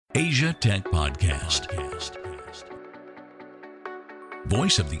Asia Tech Podcast.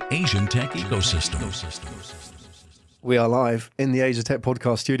 Voice of the Asian tech ecosystem. We are live in the Asia Tech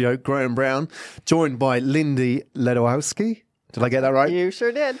Podcast studio. Graham Brown, joined by Lindy Ledowski. Did I get that right? You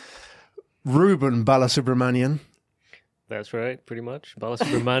sure did. Ruben Balasubramanian. That's right, pretty much.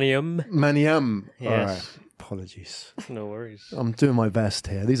 Balasubramaniam. Maniam. Yes. All right. Apologies. No worries. I'm doing my best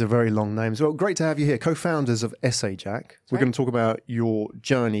here. These are very long names. Well, great to have you here. Co-founders of EssayJack. We're going to talk about your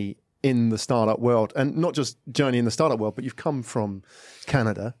journey in the startup world, and not just journey in the startup world, but you've come from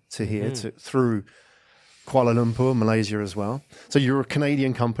Canada to here through Kuala Lumpur, Malaysia as well. So you're a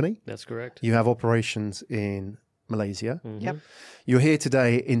Canadian company. That's correct. You have operations in Malaysia. Yep. You're here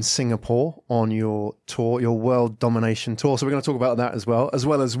today in Singapore on your tour, your world domination tour. So we're going to talk about that as well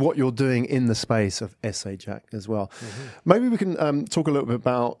as what you're doing in the space of EssayJack as well. Maybe we can talk a little bit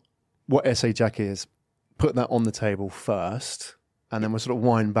about what EssayJack is, put that on the table first, and then we'll sort of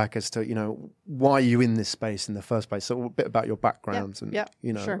wind back as to, why are you in this space in the first place? So a bit about your backgrounds and,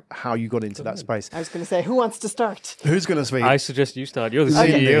 sure. how you got into that space. I was going to say, who wants to start? Who's going to speak? I suggest you start. You're the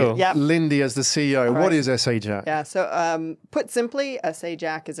Lindy. CEO. Yep. Lindy as the CEO. All What right. is EssayJack? Yeah, so put simply,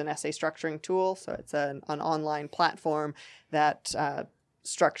 EssayJack is an essay structuring tool. So it's an online platform that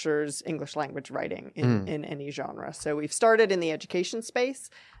structures English language writing in any genre. So we've started in the education space.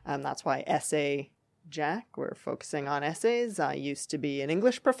 That's why EssayJack, we're focusing on essays. I used to be an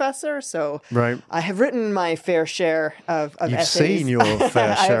English professor, so Right. I have written my fair share of You've essays. seen your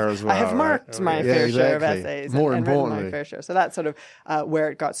fair share as well. I have right? marked my Yeah, fair share of exactly. essays. More and written importantly. my fair share. So that's sort of where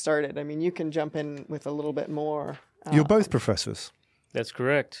it got started. I mean, you can jump in with a little bit more. You're both professors. That's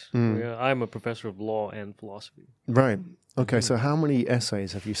correct. Yeah, I'm a professor of law and philosophy. Right. Okay, so how many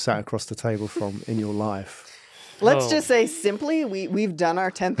essays have you sat across the table from in your life? Let's Oh. just say simply, we've done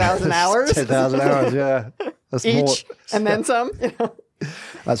our 10,000 hours 10,000 hours, yeah. That's each, more. and then some.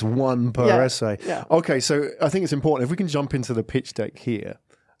 That's one per Yeah, essay. yeah. Okay, so I think it's important. If we can jump into the pitch deck here,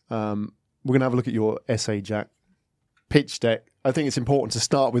 we're going to have a look at your EssayJack pitch deck. I think it's important to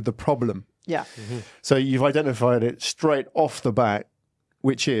start with the problem. Yeah. So you've identified it straight off the bat,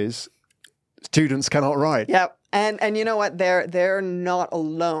 which is students cannot write. Yep. And you know what? They're not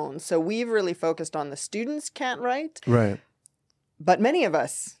alone. So we've really focused on the students can't write, Right. but many of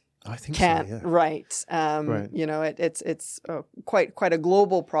us I think can't so, yeah. write. Right. You know, it's quite a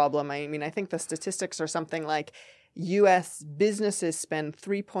global problem. I mean, I think the statistics are something like U.S. businesses spend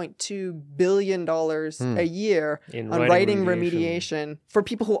 $3.2 billion a year In on writing writing remediation for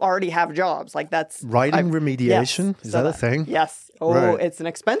people who already have jobs. Like that's Writing remediation? yes. Is So that a thing? Yes. Oh, Right. it's an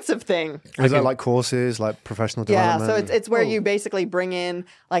expensive thing. Is that like courses, like professional Yeah, development? so it's where you basically bring in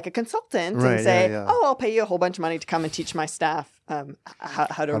like a consultant Right, and say, yeah. "Oh, I'll pay you a whole bunch of money to come and teach my staff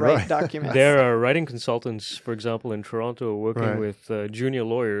how to write documents." There are writing consultants, for example, in Toronto working Right. with junior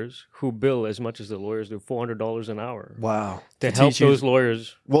lawyers who bill as much as the lawyers do, $400 an hour. Wow. To help teach you those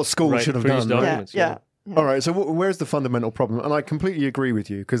lawyers what school write should have treatise done. Right? documents. yeah. All right, so where's the fundamental problem? And I completely agree with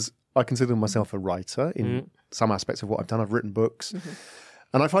you because I consider myself a writer in some aspects of what I've done. I've written books.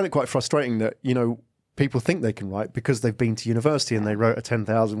 And I find it quite frustrating that, people think they can write because they've been to university and they wrote a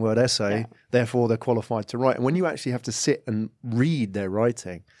 10,000 word essay, therefore they're qualified to write. And when you actually have to sit and read their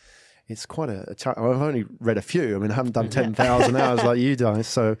writing, it's quite a challenge. I've only read a few. I mean, I haven't done 10,000 hours like you guys.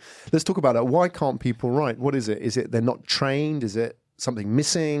 So let's talk about it. Why can't people write? What is it? Is it they're not trained? Is it something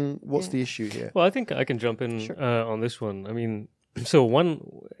missing? What's the issue here? Well, I think I can jump in on this one. I mean, so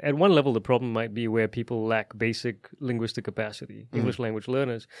at one level, the problem might be where people lack basic linguistic capacity, English language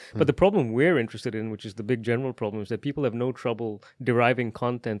learners. But the problem we're interested in, which is the big general problem, is that people have no trouble deriving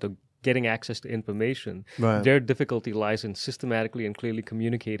content or getting access to information. Right. Their difficulty lies in systematically and clearly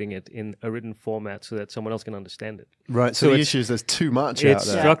communicating it in a written format so that someone else can understand it. Right. So So the it's- issue is there's too much out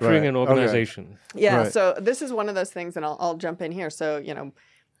It's there. structuring Right. and Okay. organization. Yeah, Right. so this is one of those things, and I'll jump in here. So,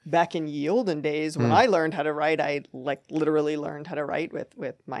 back in ye olden days, when I learned how to write, I literally learned how to write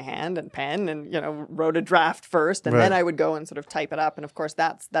with my hand and pen and, wrote a draft first. And then Right. I would go and sort of type it up. And of course,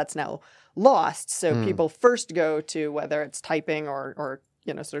 that's now lost. So people first go to whether it's typing or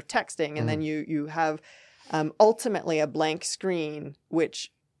sort of texting. And then you have ultimately a blank screen,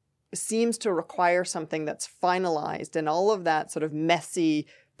 which seems to require something that's finalized. And all of that sort of messy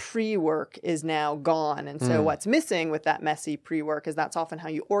pre-work is now gone. And so what's missing with that messy pre-work is that's often how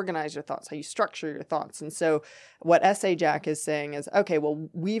you organize your thoughts, how you structure your thoughts. And so what EssayJack is saying is, okay, well,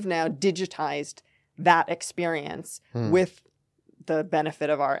 we've now digitized that experience with the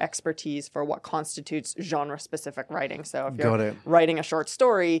benefit of our expertise for what constitutes genre-specific writing. So if Got you're it. writing a short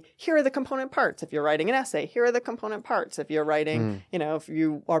story, here are the component parts. If you're writing an essay, here are the component parts. If you're writing, if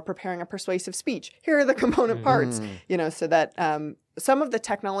you are preparing a persuasive speech, here are the component parts. So that some of the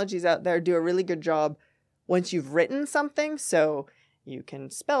technologies out there do a really good job once you've written something. So you can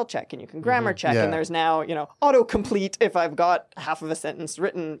spell check and you can grammar check. Yeah. And there's now, autocomplete. If I've got half of a sentence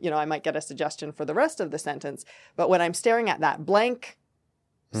written, I might get a suggestion for the rest of the sentence. But when I'm staring at that blank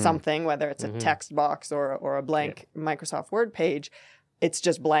something, whether it's a text box or a blank Microsoft Word page, it's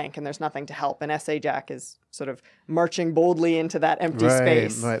just blank and there's nothing to help. And SAJack is sort of marching boldly into that empty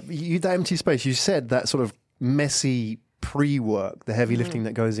space. Right. That empty space, you said that sort of messy pre-work, the heavy lifting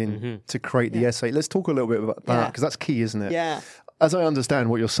that goes in to create the essay. Let's talk a little bit about that, because that's key, isn't it? Yeah. As I understand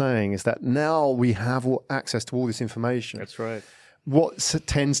what you're saying is that now we have access to all this information. That's right. What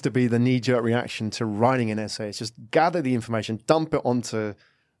tends to be the knee-jerk reaction to writing an essay is just gather the information, dump it onto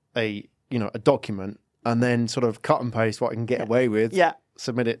a document, and then sort of cut and paste what I can get away with,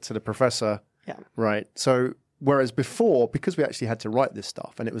 submit it to the professor. Yeah. Right. So whereas before, because we actually had to write this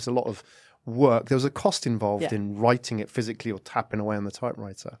stuff and it was a lot of work, there was a cost involved in writing it physically or tapping away on the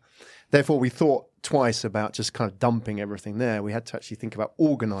typewriter. Therefore, we thought twice about just kind of dumping everything there. We had to actually think about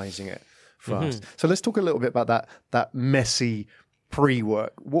organizing it first. So let's talk a little bit about that messy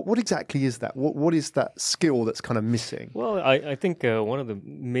pre-work. What exactly is that? What is that skill that's kind of missing? Well, I think one of the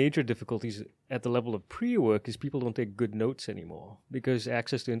major difficulties at the level of pre-work is people don't take good notes anymore because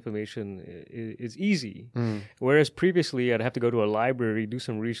access to information is easy. Whereas previously I'd have to go to a library, do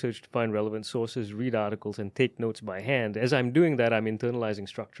some research to find relevant sources, read articles, and take notes by hand. As I'm doing that, I'm internalizing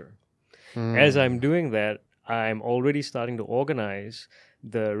structure. As I'm doing that, I'm already starting to organize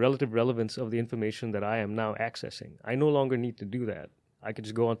the relative relevance of the information that I am now accessing. I no longer need to do that. I could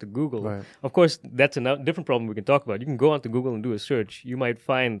just go onto Google. Right. Of course, that's a different problem we can talk about. You can go onto Google and do a search. You might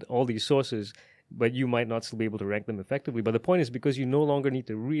find all these sources, but you might not still be able to rank them effectively. But the point is, because you no longer need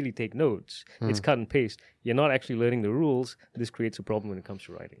to really take notes, it's cut and paste. You're not actually learning the rules. This creates a problem when it comes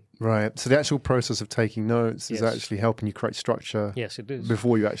to writing. Right. So the actual process of taking notes is actually helping you create structure. Yes, it is.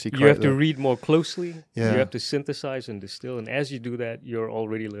 Before you actually create You have to read more closely. Yeah. You have to synthesize and distill. And as you do that, you're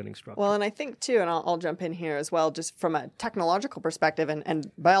already learning structure. Well, and I think, too, and I'll jump in here as well, just from a technological perspective, and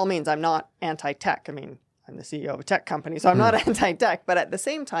by all means, I'm not anti-tech. I mean, I'm the CEO of a tech company, so I'm not anti-tech. But at the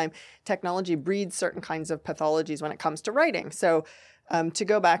same time, technology breeds certain kinds of pathologies when it comes to writing. So to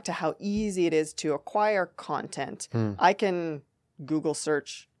go back to how easy it is to acquire content, I can Google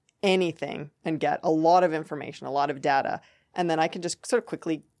search anything and get a lot of information, a lot of data, and then I can just sort of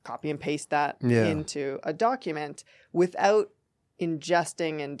quickly copy and paste that into a document without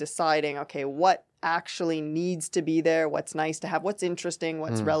ingesting and deciding, okay, what actually needs to be there, what's nice to have, what's interesting,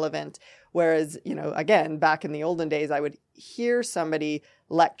 what's relevant. Whereas, again, back in the olden days, I would hear somebody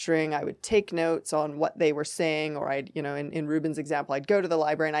lecturing, I would take notes on what they were saying, or I'd, in Ruben's example, I'd go to the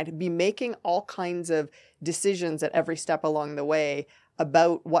library and I'd be making all kinds of decisions at every step along the way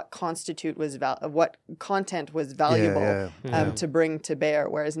about what what content was valuable to bring to bear.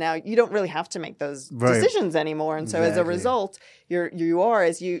 Whereas now you don't really have to make those decisions anymore. And so as a result, you are,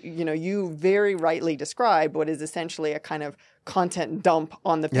 as you very rightly described, what is essentially a kind of content dump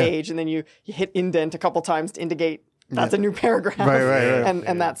on the page, and then you hit indent a couple times to indicate that's a new paragraph. Right.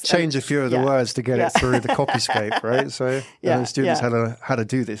 And that's change a few of the words to get it through the copyscape, right? So students how to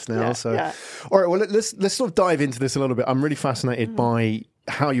do this now. All right, well, let's sort of dive into this a little bit. I'm really fascinated by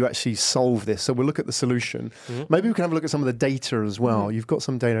how you actually solve this. So we'll look at the solution. Maybe we can have a look at some of the data as well. You've got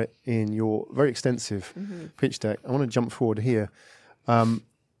some data in your very extensive pitch deck. I want to jump forward here.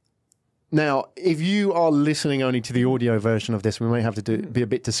 Now, if you are listening only to the audio version of this, we may have to be a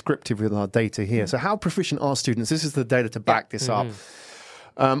bit descriptive with our data here. So how proficient are students? This is the data to back this up.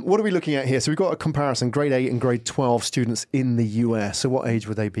 What are we looking at here? So we've got a comparison, grade 8 and grade 12 students in the US. So what age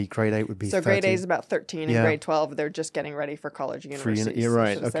would they be? Grade 8 would be 13. Grade 8 is about 13 and grade 12, they're just getting ready for college and university. You're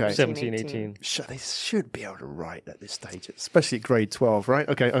right, okay. 17, 18. They should be able to write at this stage, especially at grade 12, right?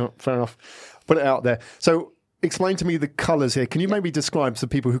 Okay, fair enough. Put it out there. So explain to me the colors here. Can you maybe describe to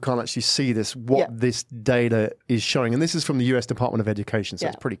people who can't actually see this what this data is showing? And this is from the US Department of Education, so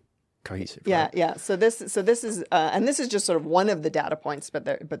it's pretty cohesive. Right? So this is and this is just sort of one of the data points, but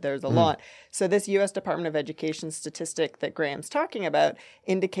there's a lot. So this U.S. Department of Education statistic that Graham's talking about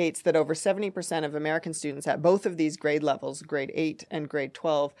indicates that over 70% of American students at both of these grade levels, grade 8 and grade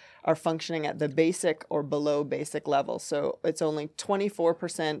 12, are functioning at the basic or below basic level. So it's only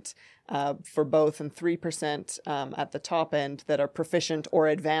 24% for both and 3% at the top end that are proficient or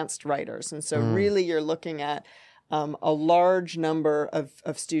advanced writers. And so really you're looking at a large number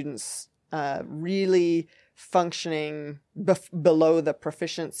of students really functioning below the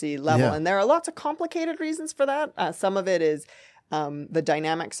proficiency level. And there are lots of complicated reasons for that. Some of it is the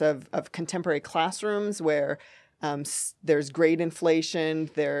dynamics of contemporary classrooms where There's grade inflation.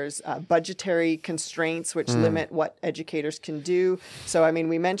 There's budgetary constraints which limit what educators can do. So, I mean,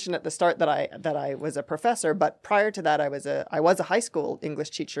 we mentioned at the start that I was a professor, but prior to that, I was a high school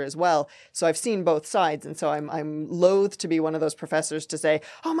English teacher as well. So I've seen both sides, and so I'm loath to be one of those professors to say,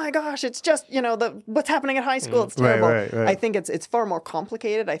 "Oh my gosh, it's just what's happening at high school. It's terrible." Right. I think it's far more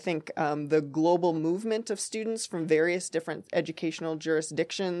complicated. I think the global movement of students from various different educational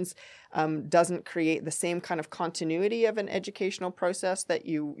jurisdictions doesn't create the same kind of continuity of an educational process that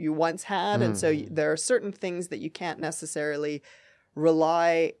you once had. And so there are certain things that you can't necessarily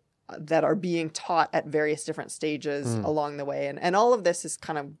rely that are being taught at various different stages along the way. And all of this has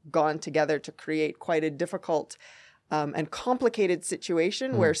kind of gone together to create quite a difficult and complicated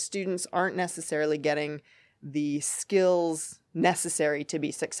situation where students aren't necessarily getting the skills necessary to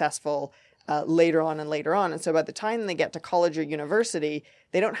be successful later on. And so by the time they get to college or university,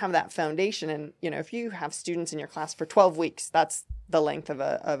 they don't have that foundation. And, if you have students in your class for 12 weeks, that's the length of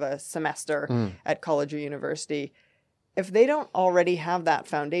a semester at college or university. If they don't already have that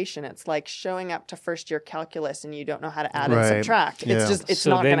foundation, it's like showing up to first year calculus and you don't know how to add and subtract. It's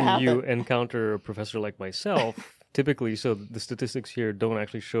not going to happen. So then you encounter a professor like myself. Typically, so the statistics here don't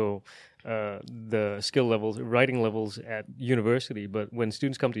actually show the skill levels, writing levels at university. But when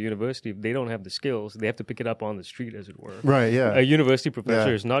students come to university, they don't have the skills. They have to pick it up on the street, as it were. Right, yeah. A university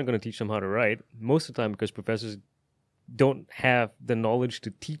professor is not going to teach them how to write most of the time because professors don't have the knowledge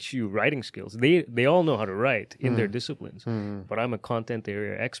to teach you writing skills. They all know how to write in their disciplines, but I'm a content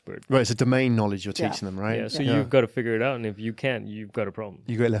area expert. Right, it's a domain knowledge you're teaching them, right? Yeah, so you've got to figure it out, and if you can't, you've got a problem.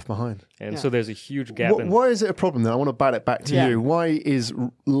 You get left behind. And so there's a huge gap. Why is it a problem then? I want to bat it back to you. Why is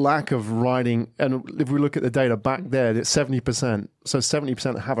lack of writing, and if we look at the data back there, it's 70%, so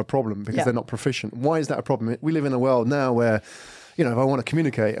 70% have a problem because they're not proficient. Why is that a problem? We live in a world now where, if I want to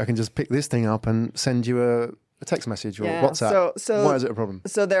communicate, I can just pick this thing up and send you a text message or WhatsApp. So why is it a problem?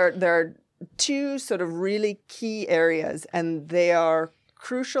 So there are two sort of really key areas, and they are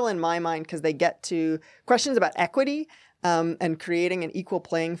crucial in my mind because they get to questions about equity and creating an equal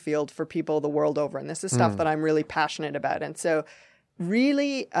playing field for people the world over. And this is stuff that I'm really passionate about. And so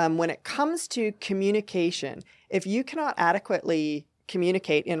really, when it comes to communication, if you cannot adequately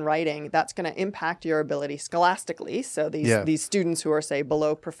communicate in writing, that's going to impact your ability scholastically. So these students who are, say,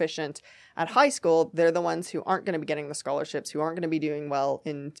 below proficient at high school, they're the ones who aren't going to be getting the scholarships, who aren't going to be doing well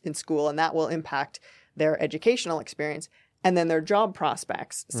in school, and that will impact their educational experience. And then their job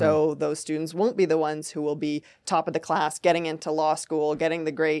prospects. So those students won't be the ones who will be top of the class, getting into law school, getting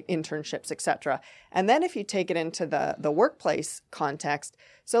the great internships, etc. And then if you take it into the workplace context,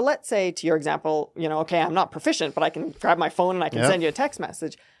 so let's say to your example, okay, I'm not proficient, but I can grab my phone and I can send you a text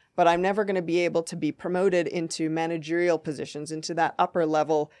message, but I'm never going to be able to be promoted into managerial positions, into that upper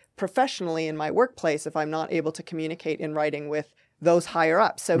level professionally in my workplace if I'm not able to communicate in writing with those higher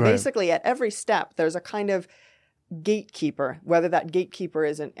ups. So basically at every step, there's a kind of gatekeeper, whether that gatekeeper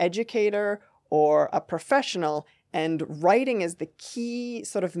is an educator or a professional, and writing is the key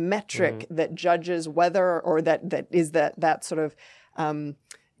sort of metric that judges whether, or that is that sort of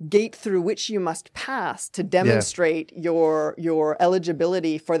gate through which you must pass to demonstrate your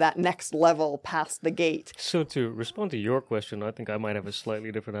eligibility for that next level past the gate. So to respond to your question, I think I might have a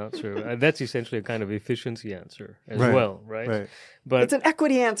slightly different answer. That's essentially a kind of efficiency answer as well, right? But it's an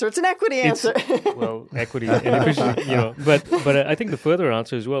equity answer. It's an equity answer. Well, equity and efficiency, But I think the further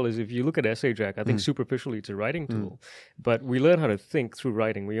answer as well is if you look at EssayJack, I think superficially it's a writing tool. But we learn how to think through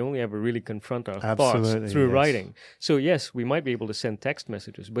writing. We only ever really confront our thoughts through writing. So yes, we might be able to send text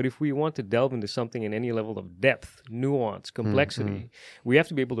messages, but if we want to delve into something in any level of depth, nuance, complexity, we have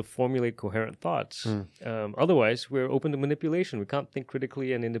to be able to formulate coherent thoughts. Otherwise, we're open to manipulation. We can't think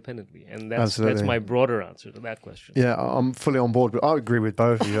critically and independently. And that's my broader answer to that question. Yeah, I'm fully on board. But I agree with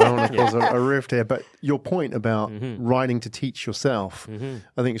both of you. I don't want to cause a rift here. But your point about writing to teach yourself,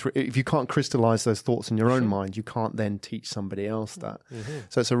 I think if you can't crystallize those thoughts in your own mind, you can't then teach somebody else that.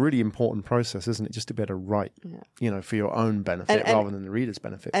 So it's a really important process, isn't it? Just to be able to write, for your own benefit rather than the reader's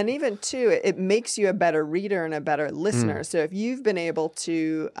benefit. And even, too, it makes you a better reader and a better listener. So if you've been able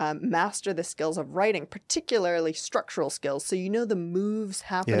to master the skills of writing, particularly structural skills, so you know the moves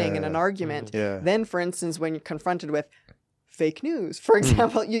happening in an argument, then, for instance, when you're confronted with fake news, for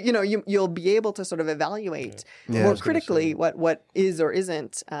example, you'll be able to sort of evaluate more critically what is or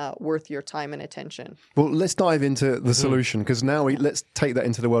isn't worth your time and attention. Well, let's dive into the solution, because now let's take that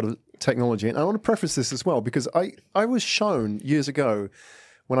into the world of technology. And I want to preface this as well, because I was shown years ago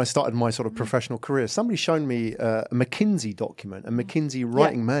when I started my sort of professional career, somebody showed me a McKinsey document, a McKinsey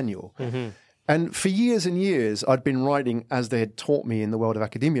writing manual. And for years and years, I'd been writing as they had taught me in the world of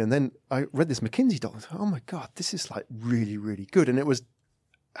academia. And then I read this McKinsey doc. And I thought, oh my God, this is like really, really good. And it was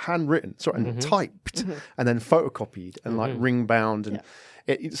handwritten, and typed, and then photocopied and like ring bound. And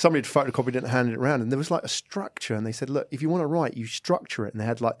somebody had photocopied it and handed it around. And there was like a structure. And they said, look, if you want to write, you structure it. And they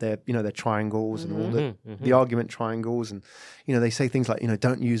had like their triangles and all the argument triangles. And, they say things like,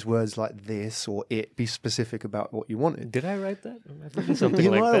 don't use words like this or it. Be specific about what you wanted. Did I write that? I've written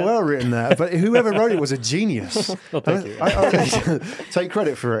something like might that. have well written that. But whoever wrote it was a genius. Well, thank you. I take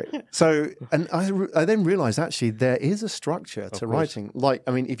credit for it. So, and I then realized actually there is a structure to writing. Like,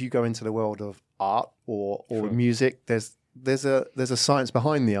 I mean, if you go into the world of art or music, there's a science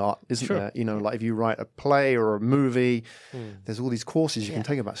behind the art, isn't there? Like if you write a play or a movie, there's all these courses you can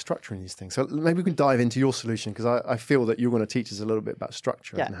take about structuring these things. So maybe we can dive into your solution, because I feel that you're going to teach us a little bit about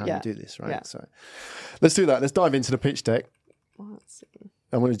structure and how you do this, right? Yeah. So let's do that. Let's dive into the pitch deck. Well, let's see.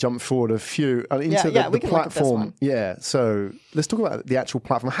 I'm going to jump forward a few into the platform. Yeah. So let's talk about the actual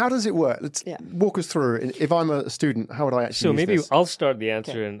platform. How does it work? Let's walk us through. If I'm a student, how would I actually use maybe this? I'll start the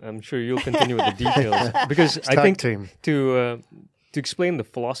answer, and I'm sure you'll continue with the details. Because I think to explain the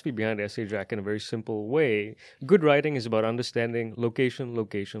philosophy behind EssayJack in a very simple way, good writing is about understanding location,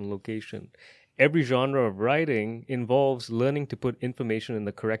 location, location. Every genre of writing involves learning to put information in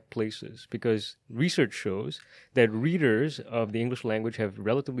the correct places, because research shows that readers of the English language have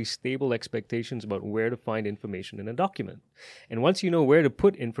relatively stable expectations about where to find information in a document. And once you know where to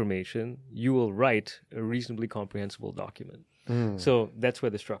put information, you will write a reasonably comprehensible document. So that's where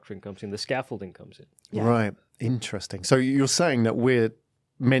the structuring comes in, the scaffolding comes in. Yeah. Right. Interesting. So you're saying that we're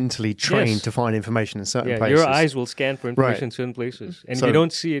mentally trained to find information in certain places. Your eyes will scan for information in certain places. And if you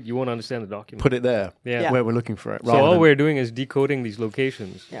don't see it, you won't understand the document. Put it there where we're looking for it. So all we're doing is decoding these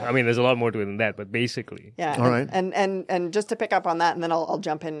locations. Yeah. I mean, there's a lot more to it than that, but basically. Yeah. All right. And just to pick up on that, and then I'll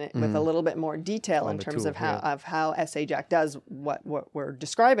jump in with a little bit more detail in terms of how EssayJack does what we're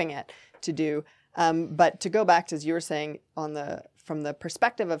describing it to do. But to go back to, as you were saying, from the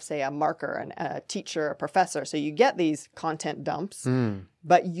perspective of, say, a marker, and a teacher, a professor. So you get these content dumps,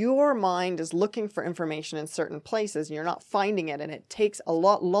 but your mind is looking for information in certain places, and you're not finding it. And it takes a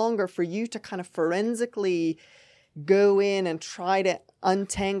lot longer for you to kind of forensically go in and try to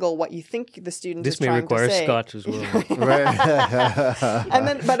untangle what you think the student is trying to say. This may require scotch as well.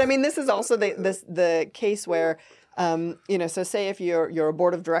 But I mean, this is also the case where, so say if you're a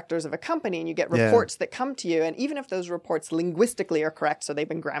board of directors of a company and you get reports that come to you, and even if those reports linguistically are correct, so they've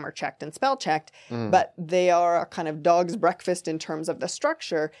been grammar checked and spell checked, but they are a kind of dog's breakfast in terms of the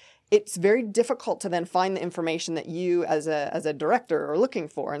structure, it's very difficult to then find the information that you as a director are looking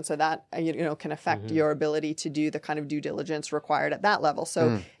for. And so that, can affect your ability to do the kind of due diligence required at that level.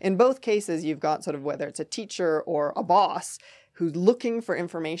 So in both cases, you've got sort of, whether it's a teacher or a boss who's looking for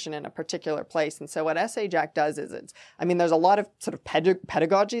information in a particular place. And so what EssayJack does is there's a lot of sort of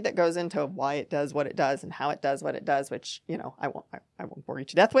pedagogy that goes into why it does what it does and how it does what it does, which, I won't bore you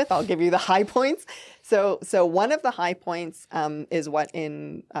to death with. I'll give you the high points. So one of the high points is what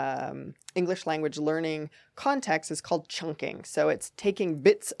in English language learning context is called chunking. So it's taking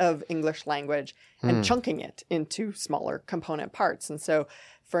bits of English language and chunking it into smaller component parts. And so,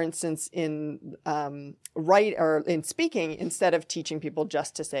 for instance, in in speaking, instead of teaching people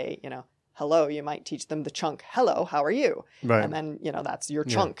just to say, hello, you might teach them the chunk, hello, how are you? Right. And then, that's your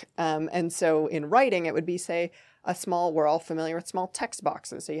chunk. And so in writing, it would be, say, we're all familiar with small text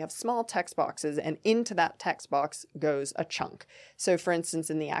boxes. So you have small text boxes, and into that text box goes a chunk. So for instance,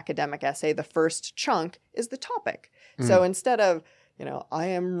 in the academic essay, the first chunk is the topic. So instead of,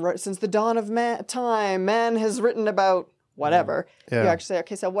 since the dawn of time, man has written about whatever, you actually say,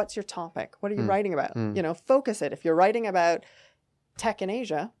 okay, so what's your topic? What are you writing about? Focus it. If you're writing about tech in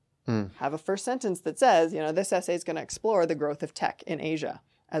Asia, have a first sentence that says, this essay is going to explore the growth of tech in Asia,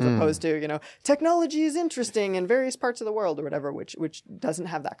 as opposed to, technology is interesting in various parts of the world or whatever, which doesn't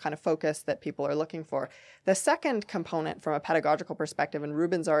have that kind of focus that people are looking for. The second component from a pedagogical perspective, and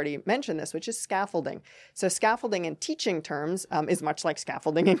Ruben's already mentioned this, which is scaffolding. So scaffolding in teaching terms is much like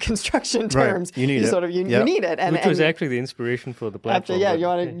scaffolding in construction terms. Right. You need it. You need it. Which was actually the inspiration for the platform.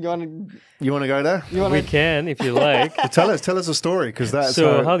 You want to go there? We can, if you like. Tell us a story, because that's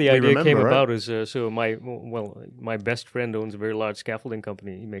how the idea came about is my best friend owns a very large scaffolding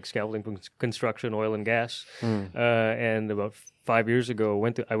company. He makes scaffolding for construction, oil and gas. And about 5 years ago,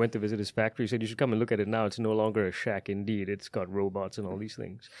 I went to visit his factory. He said, you should come and look at it now. It's no longer a shack. Indeed, it's got robots and all these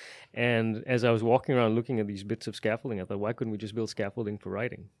things. And as I was walking around looking at these bits of scaffolding, I thought, why couldn't we just build scaffolding for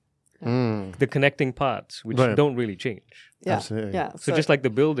writing? the connecting parts, which Right. don't really change. Yeah. Absolutely. Yeah. So just like the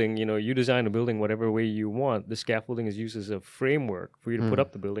building, you design a building whatever way you want. The scaffolding is used as a framework for you to put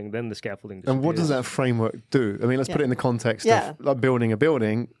up the building. Then the scaffolding disappears. And what does that framework do? I mean, let's put it in the context Yeah. of like building a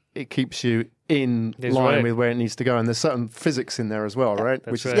building. It keeps you in That's line right. with where it needs to go, and there's certain physics in there as well, right? That's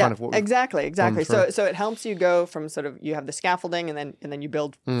Which is right. kind of what we've exactly. gone So through. so it helps you go from sort of you have the scaffolding and then you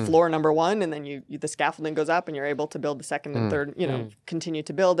build floor number 1 and then you the scaffolding goes up and you're able to build the second and third, continue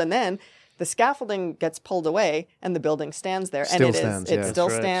to build, and then the scaffolding gets pulled away and the building stands there Still and stands, it yeah. still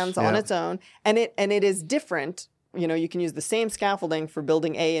That's right. stands on Yeah. its own, and it is different. You can use the same scaffolding for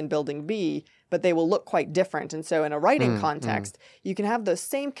building A and building B, but they will look quite different. And so in a writing context, you can have those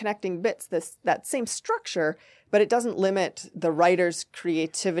same connecting bits, that same structure, but it doesn't limit the writer's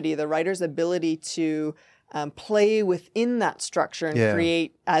creativity, the writer's ability to play within that structure and Yeah.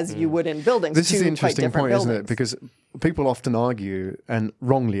 create as you would in buildings. This is two the quite interesting different point, isn't it? buildings. Because people often argue, and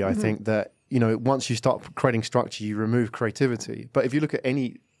wrongly, Mm-hmm. I think, that once you start creating structure, you remove creativity. But if you look at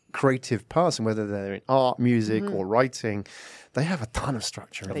any creative person, whether they're in art, music, or writing, they have a ton of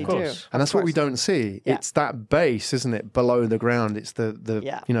structure. in Mm-hmm. They them. do. course. And that's what we don't see. Yeah. It's that base, isn't it, below the ground? It's the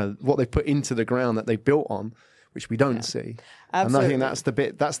Yeah. what they put into the ground that they built on, which we don't see. And I Absolutely.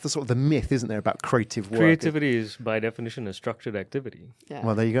 think that's the sort of the myth, isn't there, about creative work? Creativity is by definition a structured activity. Yeah.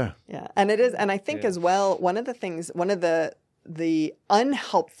 Well, there you go. Yeah, and it is, and I think as well, one of the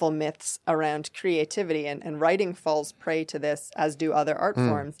unhelpful myths around creativity and writing falls prey to this, as do other art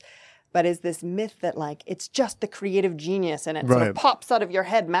forms, but is this myth that like it's just the creative genius and it sort Right. of pops out of your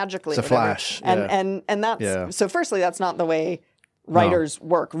head magically. It's a or whatever. flash, and yeah. and that's Yeah. so. Firstly, that's not the way writers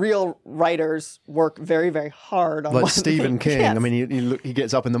work. Real writers work very, very hard on Like one Stephen thing. King. Yes. I mean, he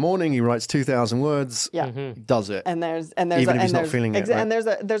gets up in the morning, he writes 2,000 words, Yeah. he does it. And there's Even if he's not feeling it, right? and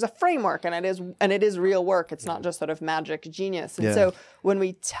there's a framework, and it is real work. It's not just sort of magic genius. And Yeah. so when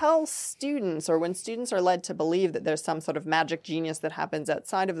we tell students, or when students are led to believe that there's some sort of magic genius that happens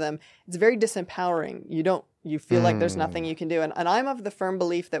outside of them, it's very disempowering. You feel like there's nothing you can do. And I'm of the firm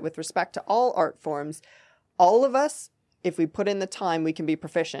belief that with respect to all art forms, all of us, if we put in the time, we can be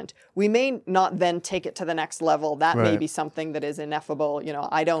proficient. We may not then take it to the next level. That may Right. be something that is ineffable.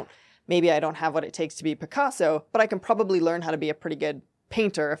 Maybe I don't have what it takes to be Picasso, but I can probably learn how to be a pretty good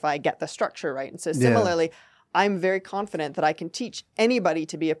painter if I get the structure right. And so similarly, I'm very confident that I can teach anybody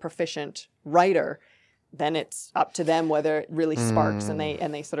to be a proficient writer. Then it's up to them whether it really sparks and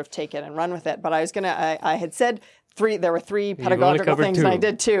they sort of take it and run with it. But I had said there were 3 only pedagogical covered things, and I 2.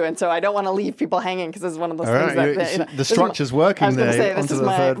 did 2. And so I don't want to leave people hanging because this is one of those All things right, that the this is structure's I working was gonna there. say, this Onto is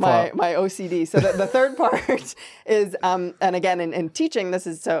the third part. my OCD. So the third part is, and again in teaching, this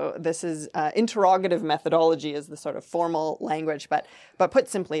is interrogative methodology is the sort of formal language, but put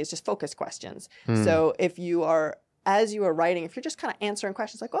simply, it's just focus questions. So as you are writing, if you're just kind of answering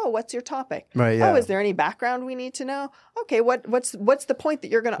questions like, oh, what's your topic? Right, yeah. Oh, is there any background we need to know? Okay, what's the point that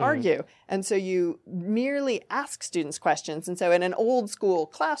you're going to argue? And so you merely ask students questions. And so in an old school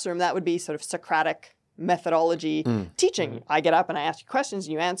classroom, that would be sort of Socratic methodology teaching. I get up and I ask you questions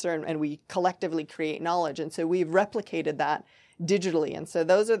and you answer, and we collectively create knowledge. And so we've replicated that digitally. And so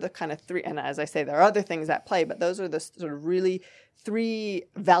those are the kind of 3, and as I say, there are other things at play, but those are the sort of really 3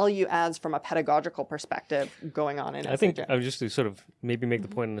 value adds from a pedagogical perspective going on in I think SHI. I was just to sort of maybe make the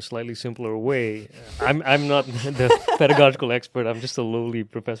point in a slightly simpler way. I'm not the pedagogical expert. I'm just a lowly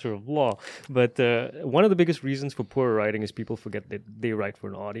professor of law. But one of the biggest reasons for poor writing is people forget that they write for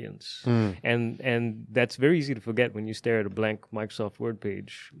an audience, and that's very easy to forget when you stare at a blank Microsoft Word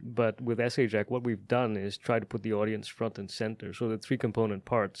page. But with SHI, what we've done is try to put the audience front and center. So the 3 component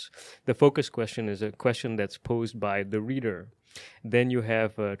parts. The focus question is a question that's posed by the reader. Then you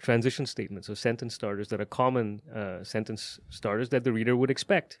have transition statements, or sentence starters that are common sentence starters that the reader would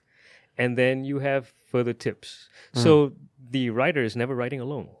expect. And then you have further tips. So the writer is never writing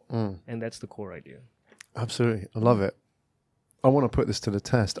alone. And that's the core idea. Absolutely. I love it. I want to put this to the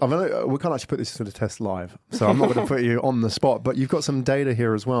test. We can't actually put this to the test live, so I'm not going to put you on the spot, but you've got some data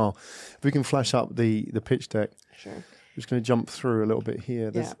here as well. If we can flash up the pitch deck. Sure. I'm just going to jump through a little bit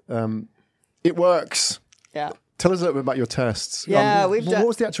here. It works. Yeah. Tell us a little bit about your tests. Yeah, we've done-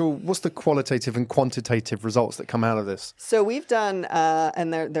 What's the qualitative and quantitative results that come out of this? So we've done,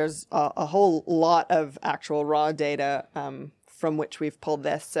 and there's a whole lot of actual raw data from which we've pulled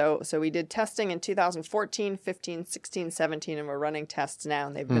this. So we did testing in 2014, 15, 16, 17, and we're running tests now,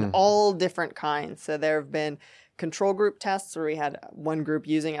 and they've been all different kinds. So there have been control group tests where we had one group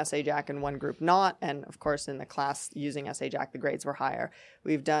using SAJack and one group not. And of course, in the class using SAJack, the grades were higher.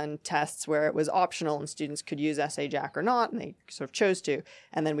 We've done tests where it was optional and students could use SAJack or not, and they sort of chose to.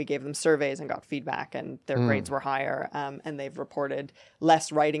 And then we gave them surveys and got feedback, and their grades were higher. And they've reported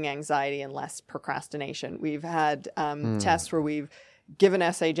less writing anxiety and less procrastination. We've had tests where we've given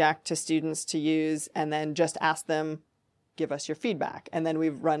SAJack to students to use and then just asked them, give us your feedback. And then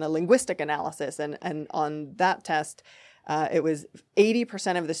we've run a linguistic analysis. And on that test, it was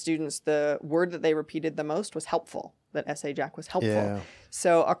 80% of the students, the word that they repeated the most was helpful, that SAJack was helpful. Yeah.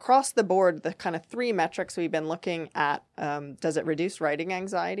 So across the board, the kind of three metrics we've been looking at, does it reduce writing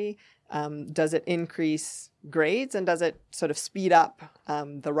anxiety? Does it increase grades? And does it sort of speed up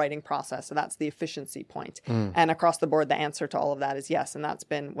the writing process? So that's the efficiency point. And across the board, the answer to all of that is yes. And that's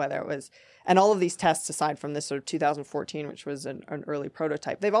been whether it was, and all of these tests, aside from this sort of 2014, which was an early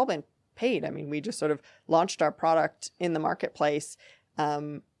prototype, they've all been paid. I mean, we just sort of launched our product in the marketplace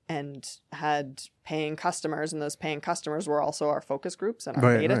and had paying customers, and those paying customers were also our focus groups and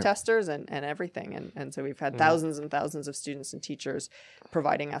our beta testers and everything. And so we've had thousands and thousands of students and teachers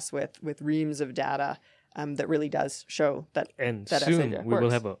providing us with reams of data that really does show that And that soon SAJack we will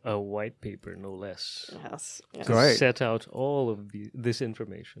works. have a white paper, no less. Yes. Great. Set out all of this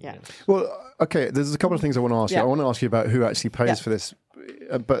information. Yeah. yes. Well, okay, there's a couple of things I want to ask you. Yeah. I want to ask you about who actually pays Yeah. for this.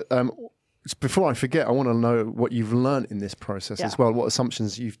 But before I forget, I want to know what you've learned in this process as well, what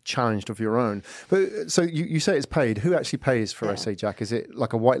assumptions you've challenged of your own. But so you say it's paid. Who actually pays for SAJack? Is it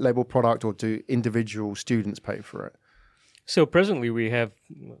like a white label product, or do individual students pay for it? So presently we have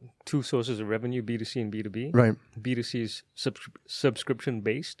two sources of revenue, B2C and B2B. Right. B2C is subscription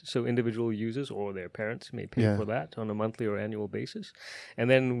based, so individual users or their parents may pay for that on a monthly or annual basis. And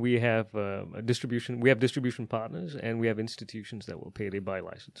then we have a distribution. We have distribution partners, and we have institutions that will pay. They buy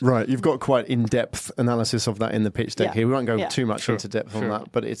licenses. Right. You've got quite in-depth analysis of that in the pitch deck Yeah. here. We won't go Yeah. too much Sure. into depth on Sure.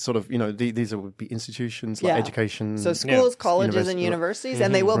 that, but it's sort of, these would be institutions like education. So schools, colleges, and university. universities,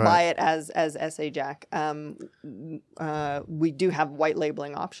 and they will Right. buy it as SAJack. We do have white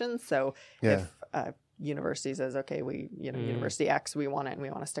labeling options. So if university says, okay, University X, we want it, and we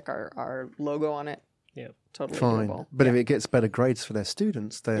want to stick our logo on it. Yeah. Totally Fine. doable. But if it gets better grades for their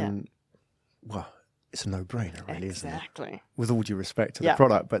students, then, well, it's a no-brainer, really, isn't it? Exactly. With all due respect to the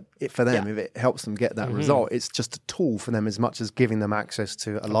product, but for them, if it helps them get that result, it's just a tool for them as much as giving them access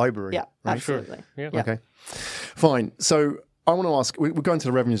to a library. Yeah, right? absolutely. Yeah. Okay, fine. So I want to ask, we'll go into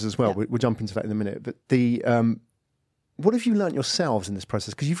the revenues as well. We'll jump into that in a minute. But what have you learnt yourselves in this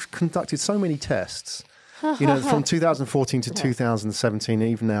process? Because you've conducted so many tests, from 2014 to 2017,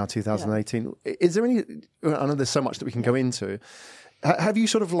 even now 2018. Is there any, I know there's so much that we can go into. Have you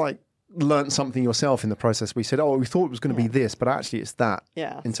sort of learned something yourself in the process? We said, we thought it was going to be this, but actually it's that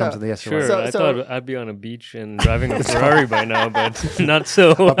in terms of the SOS. Sure, I thought I'd be on a beach and driving a Ferrari by now, but not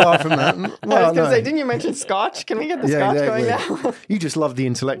so. Apart from that, I was going to say, didn't you mention Scotch? Can we get the Scotch going now? You just love the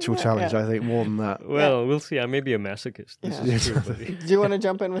intellectual challenge, I think, more than that. Well, we'll see. I may be a masochist. This is true, buddy. Do you want to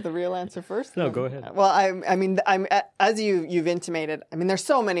jump in with the real answer first? No, go ahead. Well, I'm as you've intimated. I mean, there's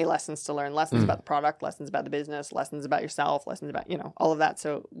so many lessons to learn. Lessons about the product, lessons about the business, lessons about yourself, lessons about all of that.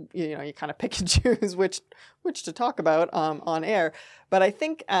 So you kind of pick and choose which to talk about on air. But I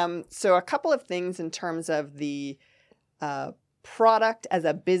think so. A couple of things in terms of the product as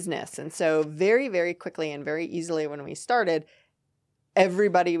a business, and so very, very quickly and very easily when we started,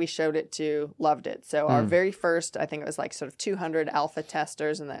 everybody we showed it to loved it. So our very first, I think it was sort of 200 alpha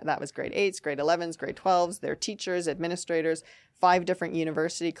testers, and that was grade 8s, grade 11s, grade 12s, their teachers, administrators, 5 different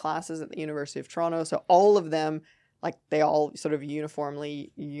university classes at the University of Toronto. So all of them, they all sort of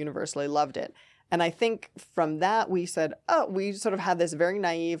universally loved it. And I think from that we said, we sort of had this very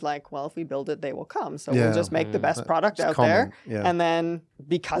naive, if we build it, they will come. So we'll just make the best product out there. Yeah. And then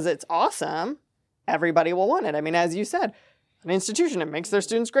because it's awesome, everybody will want it. I mean, as you said, an institution, it makes their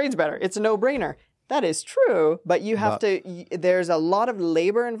students' grades better. It's a no-brainer. That is true, but you have there's a lot of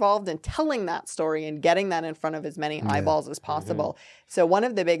labor involved in telling that story and getting that in front of as many eyeballs as possible. So one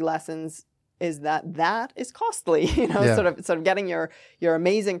of the big lessons is that is costly, sort of getting your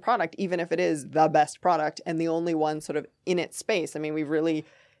amazing product, even if it is the best product and the only one sort of in its space. I mean, we've really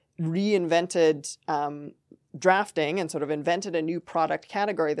reinvented drafting and sort of invented a new product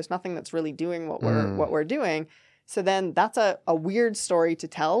category. There's nothing that's really doing what we're doing. So then that's a weird story to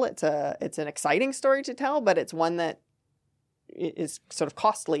tell. It's an exciting story to tell, but it's one that is sort of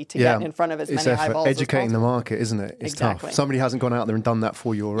costly to get in front of as many eyeballs as educating possible. the market, isn't it? It's Exactly. tough. Somebody hasn't gone out there and done that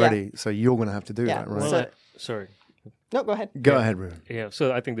for you already, so you're going to have to do that, right? Well, sorry. No, go ahead. Go ahead, Ruben. Yeah,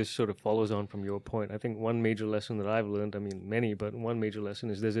 so I think this sort of follows on from your point. I think one major lesson that I've learned, I mean, many, but one major lesson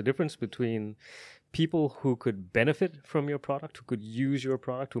is there's a difference between people who could benefit from your product, who could use your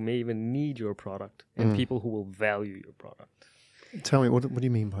product, who may even need your product, and people who will value your product. Tell me, what do you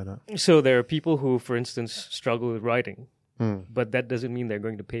mean by that? So there are people who, for instance, struggle with writing, but that doesn't mean they're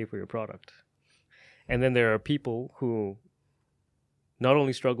going to pay for your product. And then there are people who not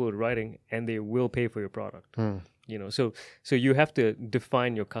only struggle with writing, and they will pay for your product. You know, so you have to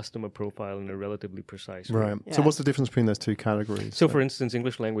define your customer profile in a relatively precise way. Right. Yeah. So what's the difference between those two categories? So, for instance,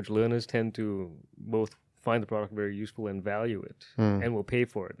 English language learners tend to both find the product very useful and value it, and will pay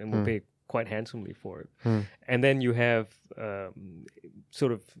for it, and will pay quite handsomely for it. And then you have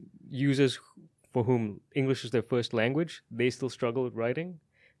sort of users for whom English is their first language. They still struggle with writing,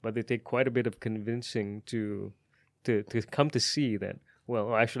 but they take quite a bit of convincing to come to see that,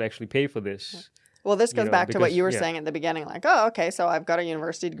 well, I should actually pay for this. Well, this goes back to what you were saying at the beginning, like, oh, okay, so I've got a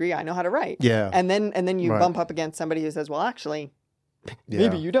university degree, I know how to write. Yeah. And then you Right. bump up against somebody who says, well, actually,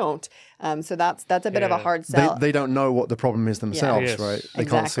 maybe you don't. So that's a bit of a hard sell. They don't know what the problem is themselves, Yes. right? They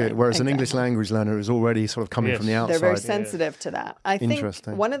can't see it. Whereas an English language learner is already sort of coming from the outside. They're very sensitive to that. I think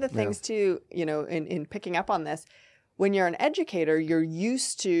Interesting. one of the things too, you know, in picking up on this, when you're an educator, you're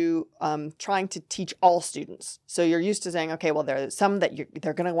used to trying to teach all students. So you're used to saying, okay, well, there are some that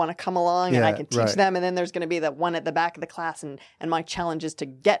they're going to want to come along and I can teach them. And then there's going to be that one at the back of the class. And my challenge is to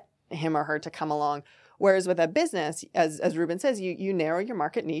get him or her to come along. Whereas with a business, as Ruben says, you narrow your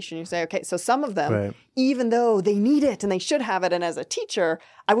market niche and you say, okay, so some of them, even though they need it and they should have it, and as a teacher,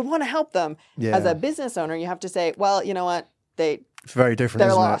 I would want to help them. Yeah. As a business owner, you have to say, well, you know what, It's very different, they're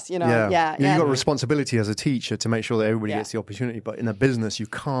isn't lost, it? you know? Yeah. You've got a responsibility as a teacher to make sure that everybody Yeah. gets the opportunity. But in a business, you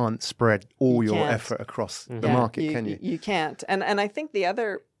can't spread all your can't. effort across the market, can you? You can't. And I think the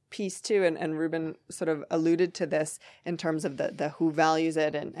other piece too, and Ruben sort of alluded to this in terms of the who values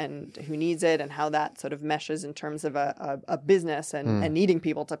it and who needs it and how that sort of meshes in terms of a business and needing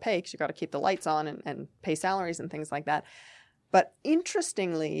people to pay, because you've got to keep the lights on and pay salaries and things like that. But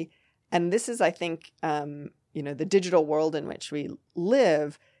interestingly, and this is, I think, you know, the digital world in which we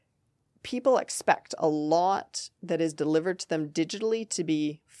live, people expect a lot that is delivered to them digitally to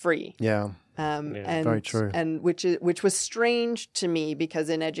be free. Yeah. And very true. And which was strange to me, because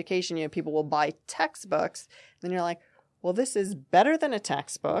in education, you know, people will buy textbooks, and then you're like, well, this is better than a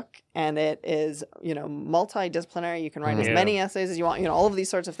textbook, and it is, you know, multidisciplinary. You can write as many essays as you want, you know, all of these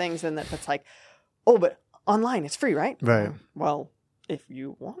sorts of things. And that's like, oh, but online it's free, right? Right. Well, if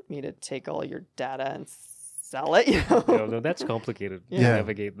you want me to take all your data and sell it, you know. No, that's complicated to Yeah.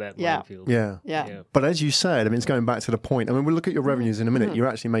 navigate that Yeah. minefield. Yeah. Yeah. But as you said, I mean, it's going back to the point. I mean, we'll look at your revenues in a minute. You're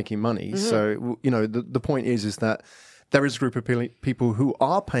actually making money. So, you know, the point is that there is a group of people who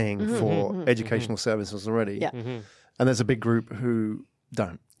are paying for educational services already. Yeah. And there's a big group who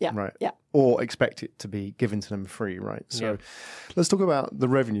don't. Yeah. Right. Yeah. Or expect it to be given to them free. Right. So Yeah. let's talk about the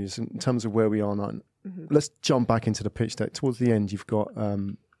revenues in terms of where we are now. Let's jump back into the pitch deck. Towards the end, you've got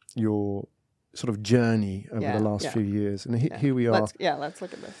your sort of journey over the last few years. And here we are. Let's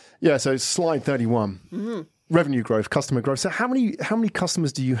look at this. Yeah, so slide 31. Revenue growth, customer growth. So how many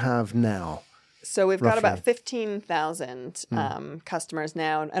customers do you have now? So we've got Roughly. about 15,000 customers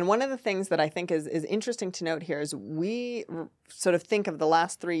now. And one of the things that I think is interesting to note here is we sort of think of the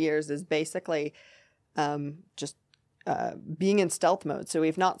last 3 years as basically just being in stealth mode. So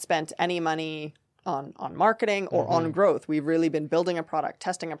we've not spent any money on marketing or on growth. We've really been building a product,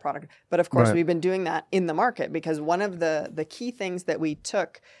 testing a product. But of course, we've been doing that in the market, because one of the key things that we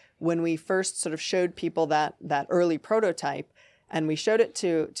took when we first sort of showed people that early prototype, and we showed it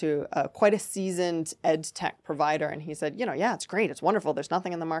to quite a seasoned ed tech provider, and he said, you know, yeah, it's great, it's wonderful, there's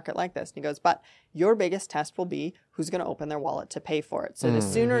nothing in the market like this. And he goes, but your biggest test will be who's going to open their wallet to pay for it. So the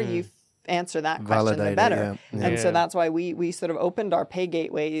sooner you answer that question, the Validate it, better. yeah. And so that's why we sort of opened our pay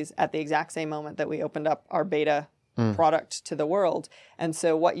gateways at the exact same moment that we opened up our beta product to the world. And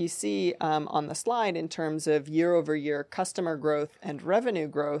so what you see on the slide in terms of year-over-year customer growth and revenue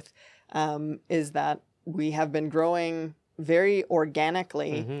growth is that we have been growing very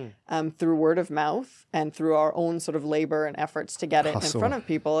organically through word of mouth and through our own sort of labor and efforts to get it in front of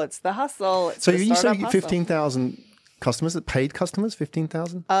people. It's the hustle. It's So the you startup say hustle. 15,000 customers, paid customers,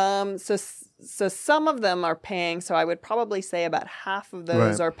 15,000? So some of them are paying. So I would probably say about half of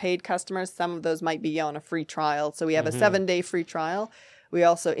those Right. are paid customers. Some of those might be on a free trial. So we have a 7-day free trial. We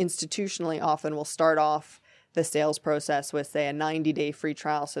also institutionally often will start off the sales process with, say, a 90-day free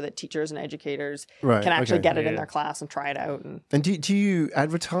trial, so that teachers and educators Right, can actually okay. get it in their class and try it out. And And do you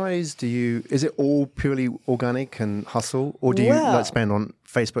advertise? Is it all purely organic and hustle, or do you Well- like spend on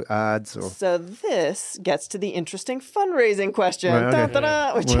Facebook ads or? So this gets to the interesting fundraising question, Right,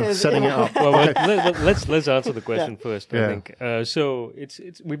 okay. which We're is setting it up. Well, let's answer the question first. Yeah. I think so.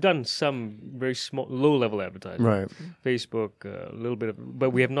 It's we've done some very small, low level advertising, Right. Facebook, a little bit of,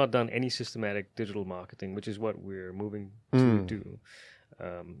 but we have not done any systematic digital marketing, which is what we're moving to do.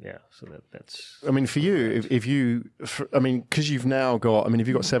 So that's. I mean, for you, because you've now got, if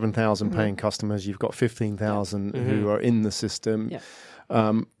you've got 7,000 paying customers, you've got 15,000 who are in the system.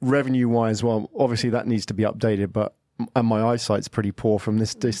 Yeah. Revenue-wise, well, obviously that needs to be updated, but and my eyesight's pretty poor from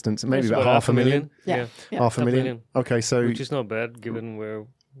this distance. Maybe It's about half a million. Yeah. Half a million. Okay, so which is not bad given where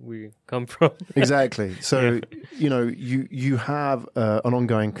we come from. Exactly. So, you have an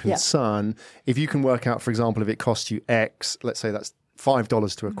ongoing concern. If you can work out, for example, if it costs you X, let's say that's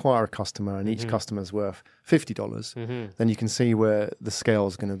 $5 to acquire a customer and each customer's worth $50, then you can see where the scale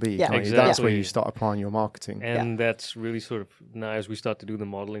is going to be. Yeah. can't you? Exactly. That's where you start applying your marketing. And that's really sort of now as we start to do the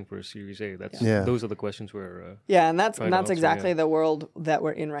modeling for a Series A, those are the questions we're and that's trying to answer, exactly the world that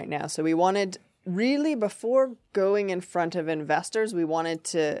we're in right now. So we wanted, really, before going in front of investors, we wanted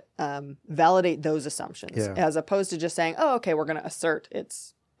to validate those assumptions as opposed to just saying, oh, okay, we're going to assert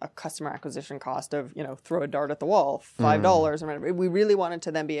it's a customer acquisition cost of, throw a dart at the wall, $5 or whatever. We really wanted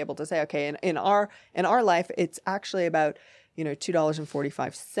to then be able to say, okay, in our life, it's actually about,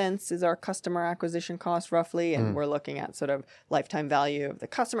 $2.45 is our customer acquisition cost roughly. And we're looking at sort of lifetime value of the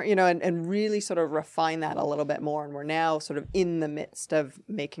customer, and really sort of refine that a little bit more. And we're now sort of in the midst of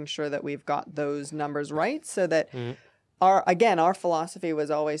making sure that we've got those numbers right so that our philosophy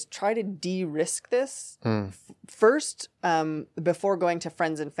was always try to de-risk this first before going to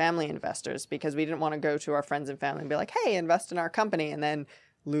friends and family investors, because we didn't want to go to our friends and family and be like, hey, invest in our company, and then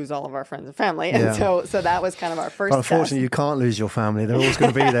lose all of our friends and family. And so that was kind of our first But unfortunately, you can't lose your family. They're always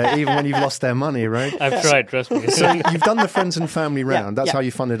going to be there, even when you've lost their money, right? I've tried, trust me. So you've done the friends and family round. That's how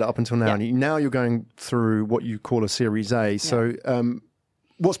you funded it up until now. And now you're going through what you call a Series A. So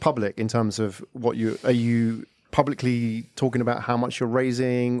what's public in terms of are you publicly talking about how much you're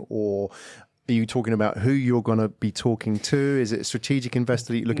raising, or are you talking about who you're going to be talking to? Is it a strategic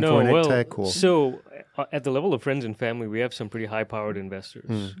investor that you're looking for in EdTech? Or? So at the level of friends and family, we have some pretty high-powered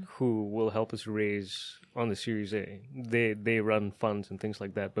investors who will help us raise on the Series A. They run funds and things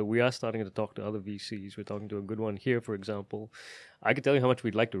like that, but we are starting to talk to other VCs. We're talking to a good one here, for example. I could tell you how much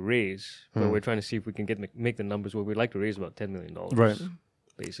we'd like to raise, but we're trying to see if we can make the numbers where we'd like to raise about $10 million. Right.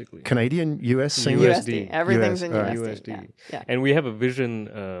 Basically. Canadian, US, USD. Everything's in US. USD. Yeah. And we have a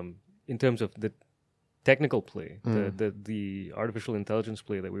vision in terms of the technical play, the artificial intelligence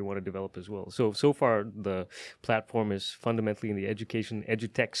play that we want to develop as well. So far, the platform is fundamentally in the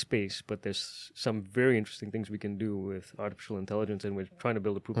edutech space, but there's some very interesting things we can do with artificial intelligence, and we're trying to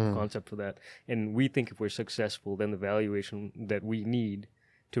build a proof of concept for that. And we think if we're successful, then the valuation that we need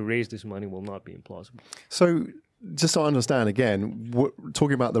to raise this money will not be implausible. So just so I understand again,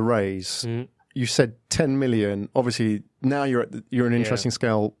 talking about the raise, you said 10 million. Obviously, now you're an interesting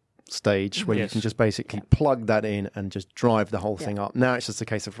scale stage where you can just basically plug that in and just drive the whole thing up. Now it's just a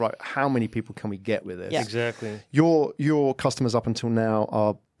case of, right, how many people can we get with this? Yeah. Exactly. Your customers up until now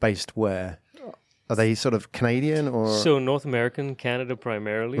are based where? Are they sort of Canadian or? So North American, Canada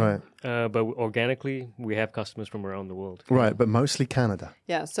primarily, Right. But organically we have customers from around the world. Right, but mostly Canada.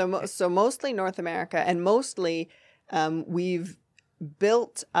 Yeah, so mostly North America, and mostly we've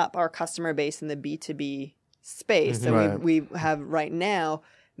built up our customer base in the B2B space. So we have right now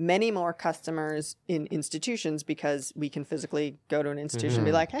many more customers in institutions because we can physically go to an institution and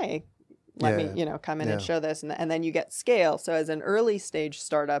be like, hey, let me, come in and show this. And then you get scale. So as an early stage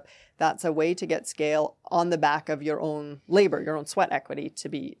startup, that's a way to get scale on the back of your own labor, your own sweat equity, to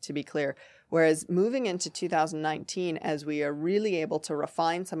be clear. Whereas moving into 2019, as we are really able to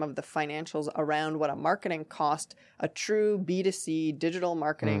refine some of the financials around what a marketing cost, a true B2C digital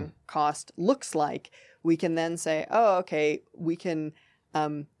marketing cost looks like, we can then say, oh, okay, we can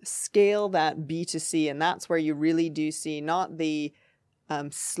scale that B2C. And that's where you really do see not the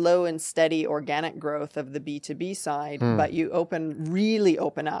slow and steady organic growth of the B2B side, but you really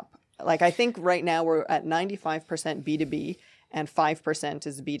open up. Like, I think right now we're at 95% B2B and 5%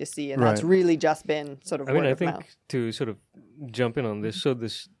 is B2C. And that's really just been sort of word of mouth. To sort of jump in on this, so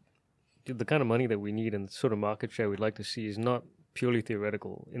the kind of money that we need and the sort of market share we'd like to see is not purely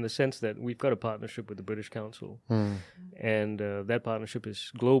theoretical, in the sense that we've got a partnership with the British Council, and that partnership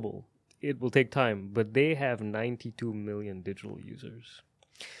is global. It will take time, but they have 92 million digital users.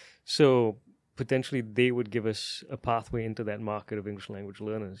 So potentially they would give us a pathway into that market of English language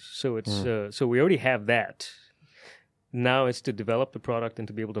learners. So it's so we already have that. now it's to develop the product and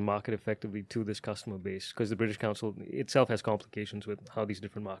to be able to market effectively to this customer base, because the British Council itself has complications with how these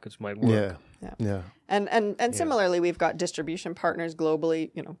different markets might work. Yeah. And similarly, we've got distribution partners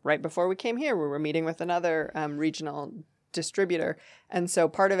globally. Right before we came here, we were meeting with another regional distributor. And so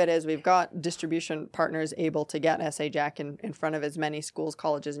part of it is we've got distribution partners able to get SA Jack in front of as many schools,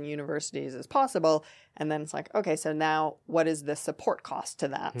 colleges, and universities as possible. And then it's like, okay, so now what is the support cost to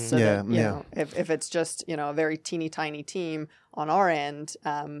that? So that, you know, if it's just, a very teeny tiny team on our end,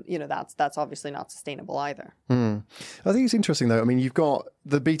 that's obviously not sustainable either. I think it's interesting though. I mean, you've got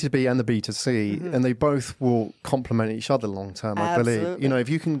the B2B and the B2C, and they both will complement each other long term, I believe. If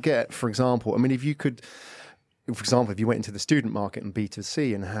you can get, for example, if you could, for example, if you went into the student market in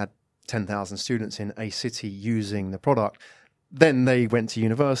B2C and had 10,000 students in a city using the product, then they went to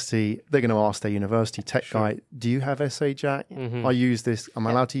university, they're going to ask their university tech guy, do you have SA Jack? I use this, am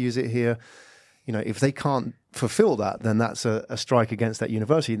I allowed to use it here? If they can't fulfill that, then that's a strike against that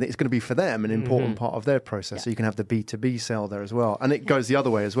university. It's going to be for them an important part of their process. So you can have the B2B sell there as well. And it goes the other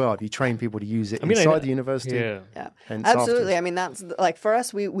way as well. If you train people to use it inside the university. Absolutely. That's like for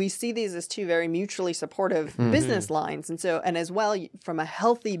us, we see these as two very mutually supportive business lines. And as well, from a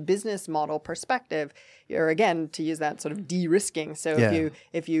healthy business model perspective, you're again, to use that sort of de-risking. So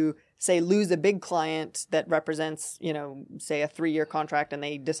if you say lose a big client that represents, say a 3-year contract and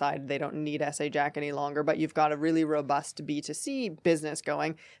they decide they don't need SA Jack any longer, but you've got a really robust B2C business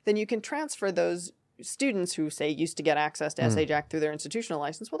going, then you can transfer those students who say used to get access to SA Jack through their institutional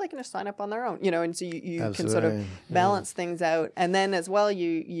license. Well, they can just sign up on their own, and so you can sort of balance things out. And then as well,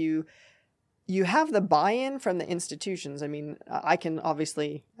 you have the buy-in from the institutions. I can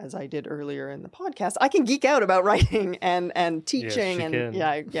obviously, as I did earlier in the podcast, I can geek out about writing and teaching,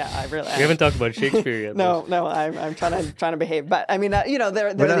 I really. We haven't talked about Shakespeare yet. No, I'm trying to behave, but we don't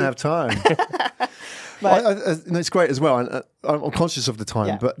have time. It's great as well, and I'm conscious of the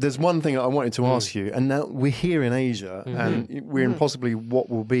time. But there's one thing I wanted to ask you, and now we're here in Asia, and we're in possibly what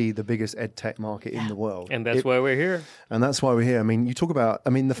will be the biggest ed tech market in the world, and that's why we're here. And that's why we're here. You talk about,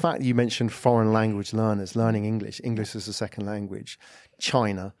 the fact that you mentioned foreign language learners learning English as a second language,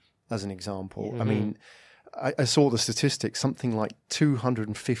 China as an example. I saw the statistics, something like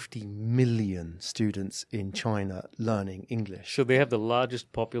 250 million students in China learning English. So they have the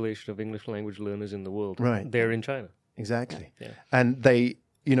largest population of English language learners in the world. Right. They're in China. Exactly. Yeah. And they,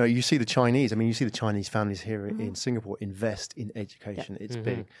 you see the Chinese, you see the Chinese families here in Singapore invest in education. It's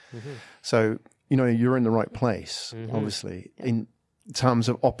big. So, you're in the right place, obviously, in terms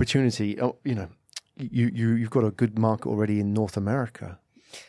of opportunity. You've got a good market already in North America.